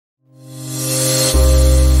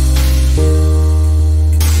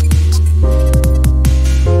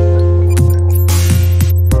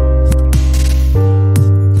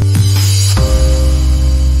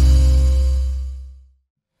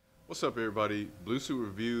everybody, Blue Suit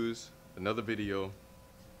Reviews, another video.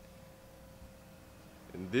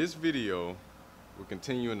 In this video, we're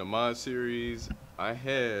continuing the mod series.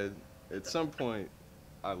 At some point,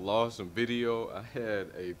 I lost some video. I had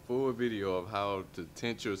a full video of how to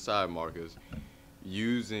tint your side markers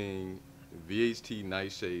using VHT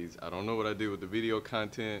nightshades. I don't know what I did with the video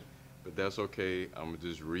content, but that's okay. I'm gonna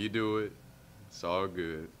just redo it. It's all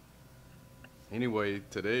good. Anyway,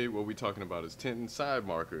 today what we're talking about is tinting side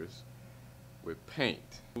markers with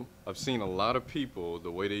paint. I've seen a lot of people,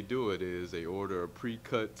 the way they do it is they order a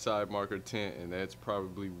pre-cut side marker tint, and that's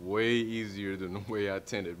probably way easier than the way I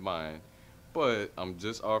tinted mine. But I'm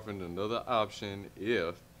just offering another option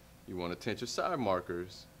if you want to tint your side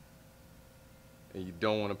markers and you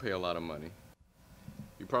don't want to pay a lot of money.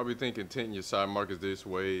 You're probably thinking tinting your side markers this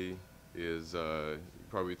way is, you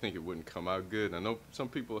probably think it wouldn't come out good. I know some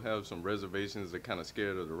people have some reservations, they're kind of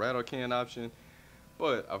scared of the rattle can option,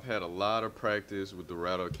 but I've had a lot of practice with the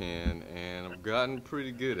rattle can and I've gotten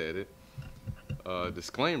pretty good at it.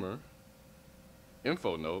 Disclaimer,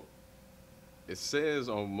 info note, it says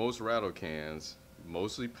on most rattle cans,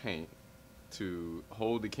 mostly paint, to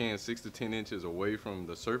hold the can 6 to 10 inches away from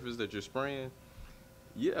the surface that you're spraying.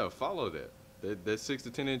 Yeah, follow that. That 6 to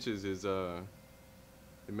 10 inches is,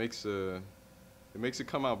 it makes it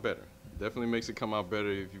come out better. Definitely makes it come out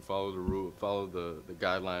better if you follow the rule, follow the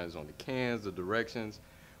guidelines on the cans, the directions,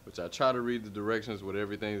 which I try to read the directions with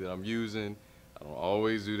everything that I'm using. I don't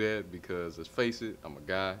always do that because, let's face it, I'm a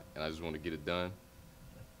guy and I just want to get it done.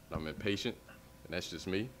 I'm impatient, and that's just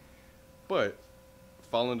me. But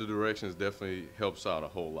following the directions definitely helps out a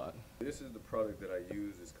whole lot. This is the product that I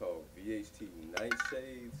use. It's called VHT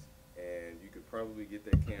Nightshades, and you could probably get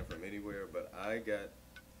that can from anywhere, but I got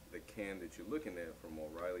the can that you're looking at from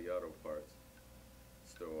O'Reilly Auto Parts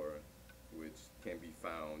store, which can be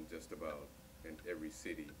found just about in every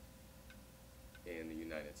city in the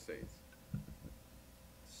United States.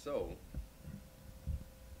 So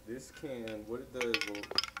this can, what it does, well,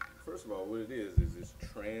 first of all, what it is this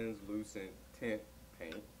translucent tint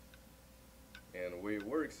paint, and the way it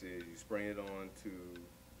works is you spray it onto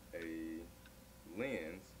a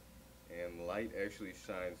lens and light actually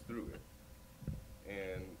shines through it.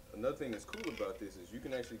 And another thing that's cool about this is you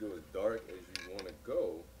can actually go as dark as you want to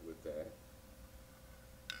go with that.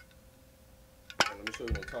 And let me show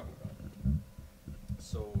you what I'm talking about.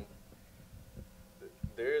 So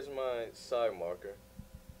there's my side marker,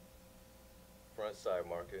 front side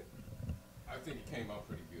marker. I think it came out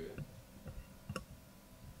pretty good,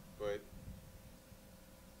 but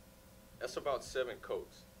that's about 7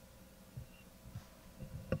 coats,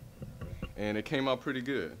 and it came out pretty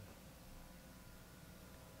good.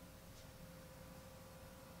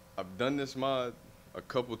 I've done this mod a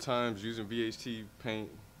couple times using VHT paint,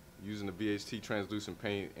 using the VHT translucent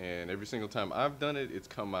paint, and every single time I've done it, it's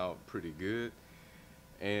come out pretty good.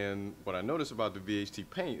 And what I notice about the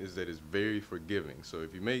VHT paint is that it's very forgiving. So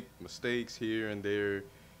if you make mistakes here and there,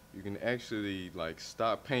 you can actually like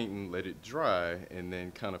stop painting, let it dry, and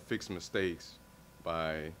then kind of fix mistakes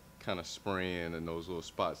by kind of spraying in those little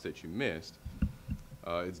spots that you missed.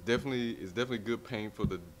 It's definitely good paint for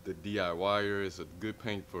the DIYer. It's a good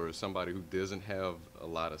paint for somebody who doesn't have a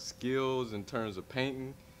lot of skills in terms of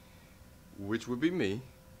painting, which would be me.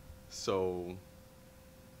 So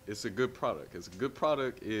it's a good product. It's a good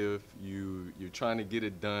product if you're trying to get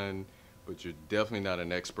it done, but you're definitely not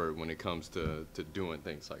an expert when it comes to doing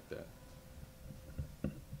things like that.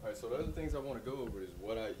 All right, so the other things I want to go over is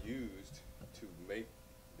what I used to make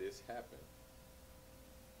this happen.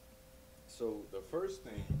 So the first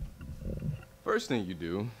thing you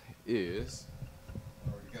do is,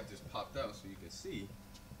 I already got this popped out so you can see,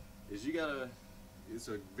 is it's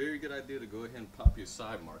a very good idea to go ahead and pop your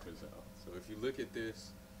side markers out. So if you look at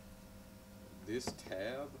this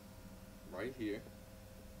tab right here,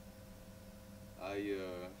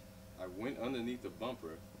 I went underneath the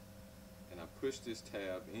bumper and I pushed this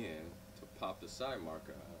tab in to pop the side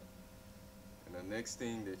marker out. And the next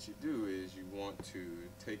thing that you do is you want to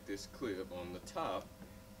take this clip on the top.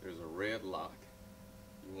 There's a red lock.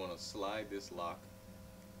 You want to slide this lock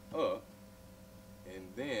up, and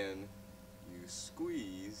then you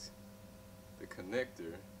squeeze the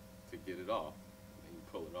connector to get it off, and you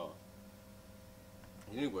pull it off.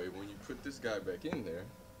 Anyway, when you put this guy back in there,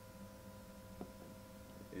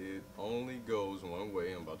 it only goes one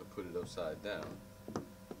way. I'm about to put it upside down.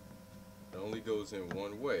 It only goes in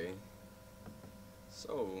one way.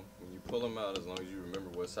 So when you pull them out, as long as you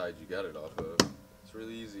remember what side you got it off of, it's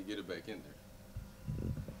really easy to get it back in there.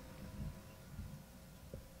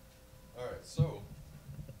 Alright, so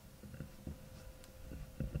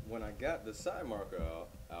when I got the side marker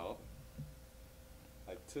out,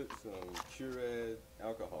 took some Curad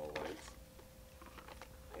alcohol wipes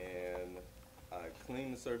and I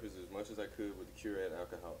cleaned the surface as much as I could with the Curad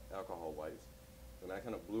alcohol wipes. And I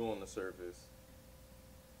kind of blew on the surface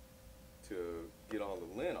to get all the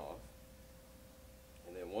lint off.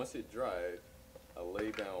 And then once it dried, I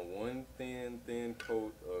laid down one thin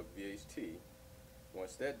coat of VHT.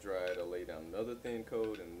 Once that dried, I laid down another thin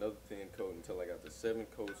coat and another thin coat until I got the 7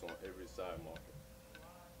 coats on every side marker.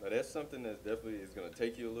 Now that's something that definitely is going to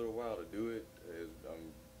take you a little while to do it.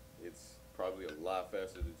 It's probably a lot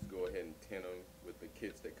faster to just go ahead and tint them with the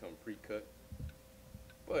kits that come pre-cut.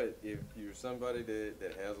 But if you're somebody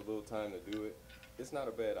that has a little time to do it, it's not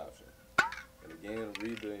a bad option. And again,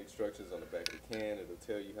 read the instructions on the back of the can. It'll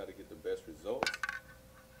tell you how to get the best results.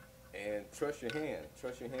 And trust your hand.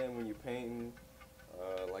 Trust your hand when you're painting.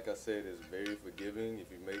 Like I said, it's very forgiving. If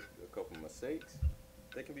you make a couple mistakes,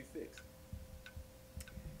 they can be fixed.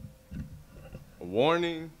 A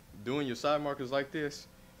warning, doing your side markers like this,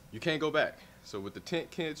 you can't go back. So with the tint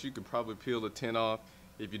kits, you could probably peel the tint off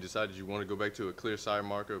if you decided you want to go back to a clear side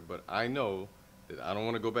marker, but I know that I don't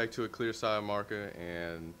want to go back to a clear side marker,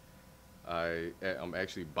 and I'm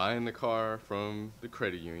actually buying the car from the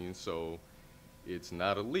credit union, so it's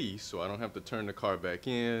not a lease, so I don't have to turn the car back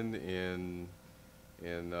in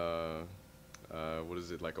what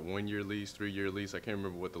is it, like a 1-year lease, 3-year lease? I can't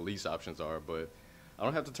remember what the lease options are, but I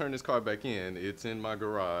don't have to turn this car back in. It's in my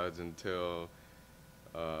garage until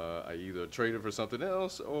I either trade it for something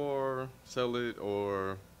else or sell it,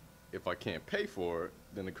 or if I can't pay for it,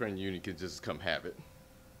 then the credit union can just come have it.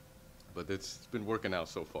 But it's been working out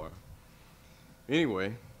so far.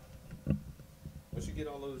 Anyway, once you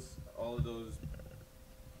get once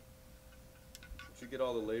you get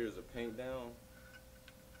all the layers of paint down,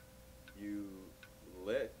 you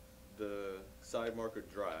let the side marker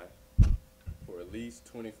dry for at least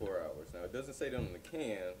 24 hours. Now it doesn't say that on the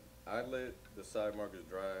can. I let the side markers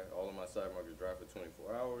dry, all of my side markers dry for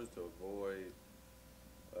 24 hours to avoid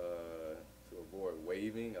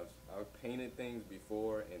waving. I've painted things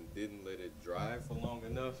before and didn't let it dry for long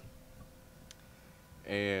enough,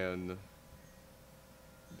 and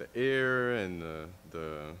the air and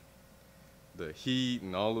the heat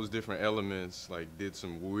and all those different elements like did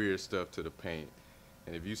some weird stuff to the paint.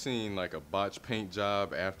 And if you've seen like a botched paint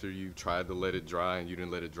job after you tried to let it dry and you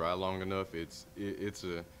didn't let it dry long enough, it's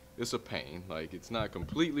a pain. Like, it's not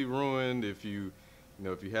completely ruined if you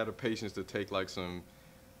had the patience to take like some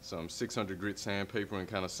 600 grit sandpaper and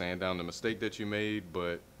kind of sand down the mistake that you made,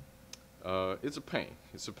 but it's a pain.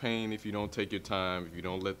 It's a pain if you don't take your time, if you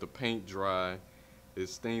don't let the paint dry.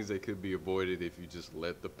 It's things that could be avoided if you just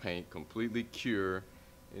let the paint completely cure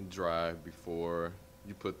and dry before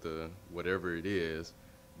you put the whatever it is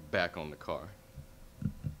back on the car.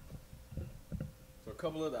 So a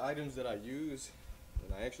couple of the items that I use,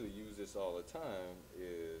 and I actually use this all the time,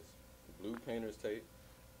 is blue painter's tape.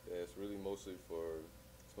 That's really mostly for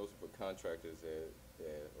contractors that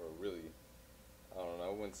are really, I don't know, I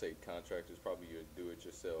wouldn't say contractors, probably your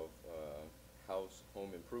do-it-yourself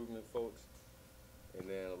home improvement folks. And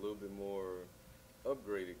then a little bit more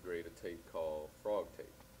upgraded grade of tape called frog tape.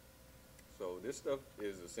 So this stuff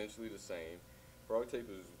is essentially the same. Frog tape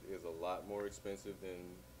is a lot more expensive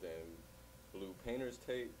than blue painter's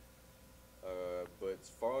tape, but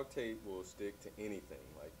frog tape will stick to anything.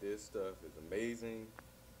 Like, this stuff is amazing,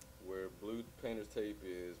 where blue painter's tape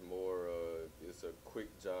is more, it's a quick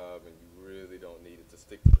job and you really don't need it to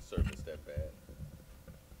stick to the surface that bad.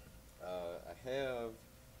 I have,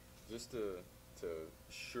 just to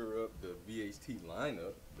shore up the VHT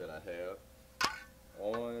lineup that I have,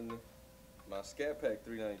 on my Scat Pack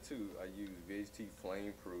 392, I use VHT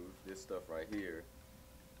Flame Proof, this stuff right here,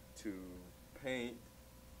 to paint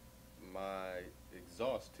my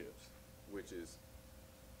exhaust tips, which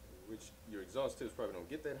your exhaust tips probably don't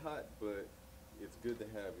get that hot, but it's good to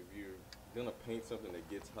have. If you're gonna paint something that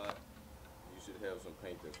gets hot, you should have some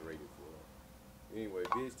paint that's rated for it. Anyway,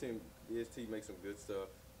 VHT makes some good stuff.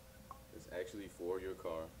 It's actually for your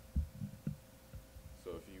car.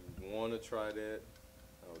 So if you want to try that,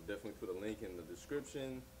 I'll definitely put a link in the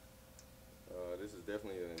description. This is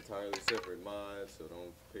definitely an entirely separate mod, so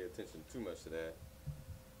don't pay attention too much to that.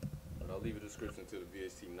 But I'll leave a description to the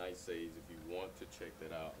VHT Night Sage if you want to check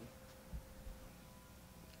that out.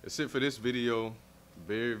 That's it for this video.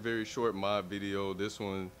 Very, very short mod video. This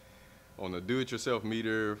one on the do-it-yourself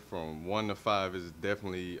meter from 1 to 5 is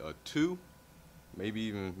definitely a 2. Maybe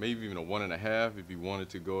even a 1.5 if you wanted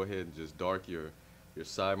to go ahead and just dark your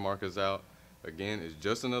side markers out. Again, it's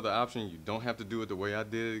just another option. You don't have to do it the way I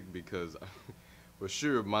did it, because for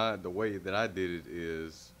sure the way that I did it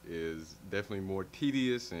is definitely more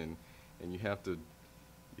tedious, and you have to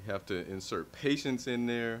You have to insert patience in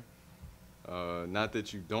there. Not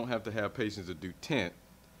that you don't have to have patience to do tint,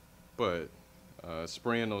 but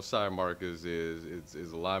spraying those side markers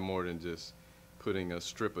is a lot more than just putting a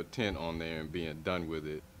strip of tint on there and being done with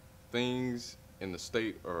it. Things in the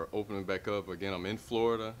state are opening back up. Again, I'm in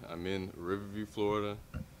Florida. I'm in Riverview, Florida.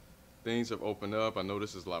 Things have opened up. I know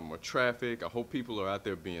this is a lot more traffic. I hope people are out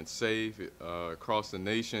there being safe across the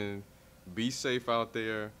nation. Be safe out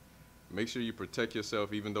there. Make sure you protect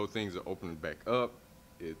yourself even though things are opening back up.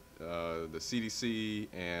 The CDC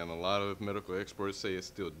and a lot of medical experts say it's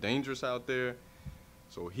still dangerous out there.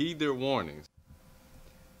 So heed their warnings.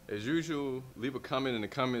 As usual, leave a comment in the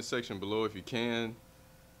comment section below if you can.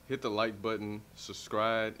 Hit the like button,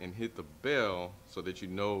 subscribe, and hit the bell so that you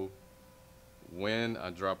know when I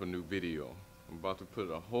drop a new video. I'm about to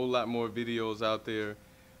put a whole lot more videos out there.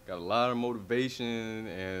 Got a lot of motivation,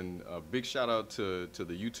 and a big shout out to the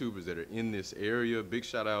YouTubers that are in this area. Big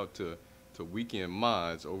shout out to Weekend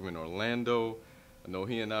Mods over in Orlando. I know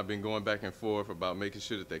he and I have been going back and forth about making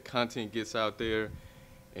sure that that content gets out there.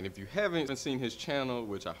 And if you haven't seen his channel,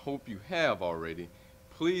 which I hope you have already,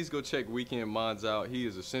 please go check Weekend Mods out. He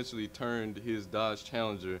has essentially turned his Dodge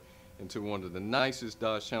Challenger into one of the nicest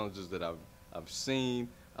Dodge Challengers that I've seen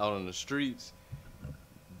out on the streets.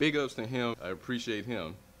 Big ups to him. I appreciate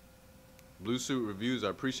him. Blue Suit Reviews, I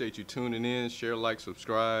appreciate you tuning in. Share, like,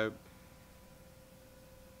 subscribe.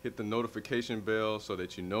 Hit the notification bell so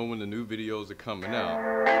that you know when the new videos are coming out.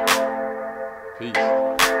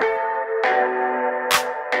 Peace.